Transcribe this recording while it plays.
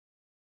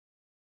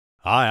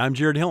Hi, I'm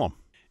Jared Hillam.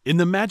 In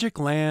the magic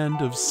land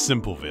of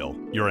Simpleville,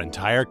 your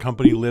entire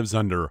company lives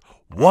under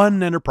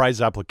one enterprise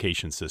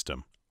application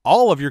system.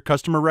 All of your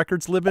customer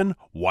records live in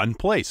one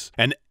place,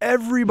 and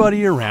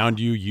everybody around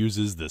you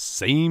uses the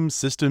same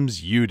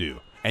systems you do.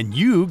 And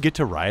you get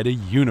to ride a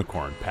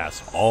unicorn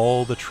past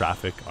all the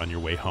traffic on your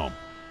way home.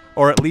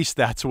 Or at least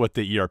that's what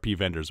the ERP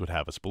vendors would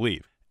have us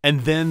believe.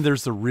 And then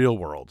there's the real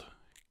world.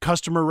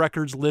 Customer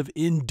records live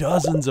in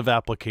dozens of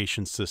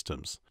application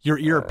systems. Your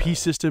ERP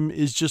system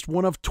is just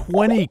one of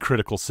 20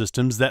 critical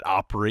systems that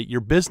operate your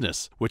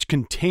business, which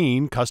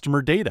contain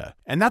customer data.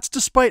 And that's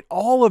despite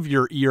all of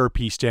your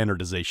ERP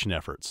standardization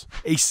efforts.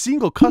 A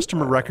single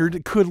customer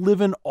record could live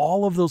in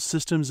all of those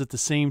systems at the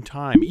same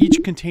time,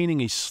 each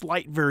containing a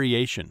slight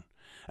variation.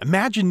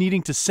 Imagine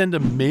needing to send a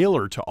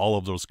mailer to all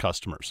of those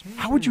customers.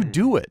 How would you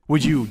do it?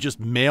 Would you just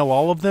mail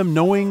all of them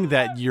knowing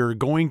that you're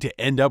going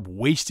to end up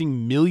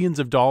wasting millions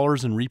of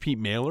dollars in repeat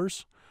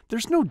mailers?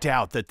 There's no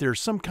doubt that there's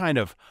some kind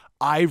of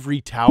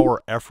ivory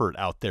tower effort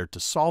out there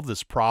to solve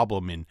this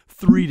problem in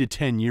 3 to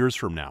 10 years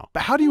from now.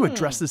 But how do you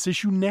address this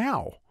issue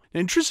now?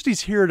 Intricity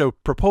is here to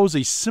propose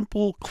a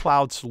simple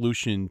cloud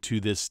solution to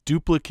this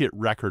duplicate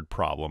record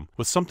problem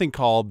with something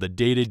called the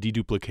Data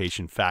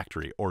Deduplication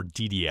Factory, or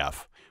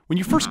DDF. When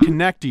you first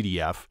connect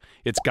DDF,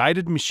 its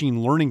guided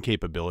machine learning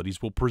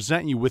capabilities will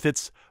present you with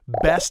its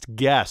best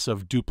guess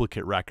of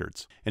duplicate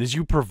records. And as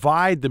you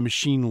provide the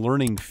machine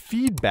learning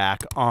feedback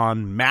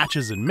on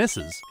matches and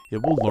misses,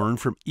 it will learn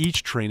from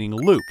each training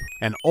loop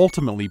and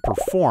ultimately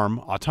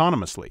perform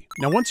autonomously.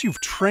 Now, once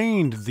you've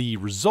trained the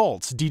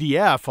results,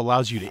 DDF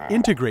allows you to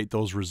integrate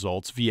those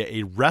results via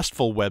a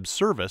RESTful web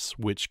service,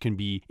 which can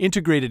be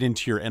integrated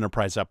into your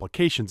enterprise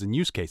applications and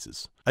use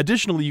cases.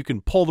 Additionally, you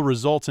can pull the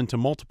results into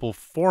multiple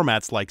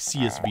formats like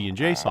CSV and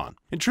JSON.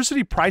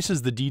 Intricity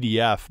prices the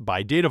DDF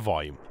by data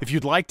volume. If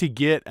you'd like to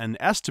get an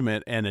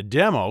estimate and a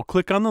demo,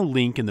 click on the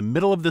link in the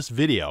middle of this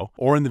video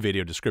or in the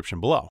video description below.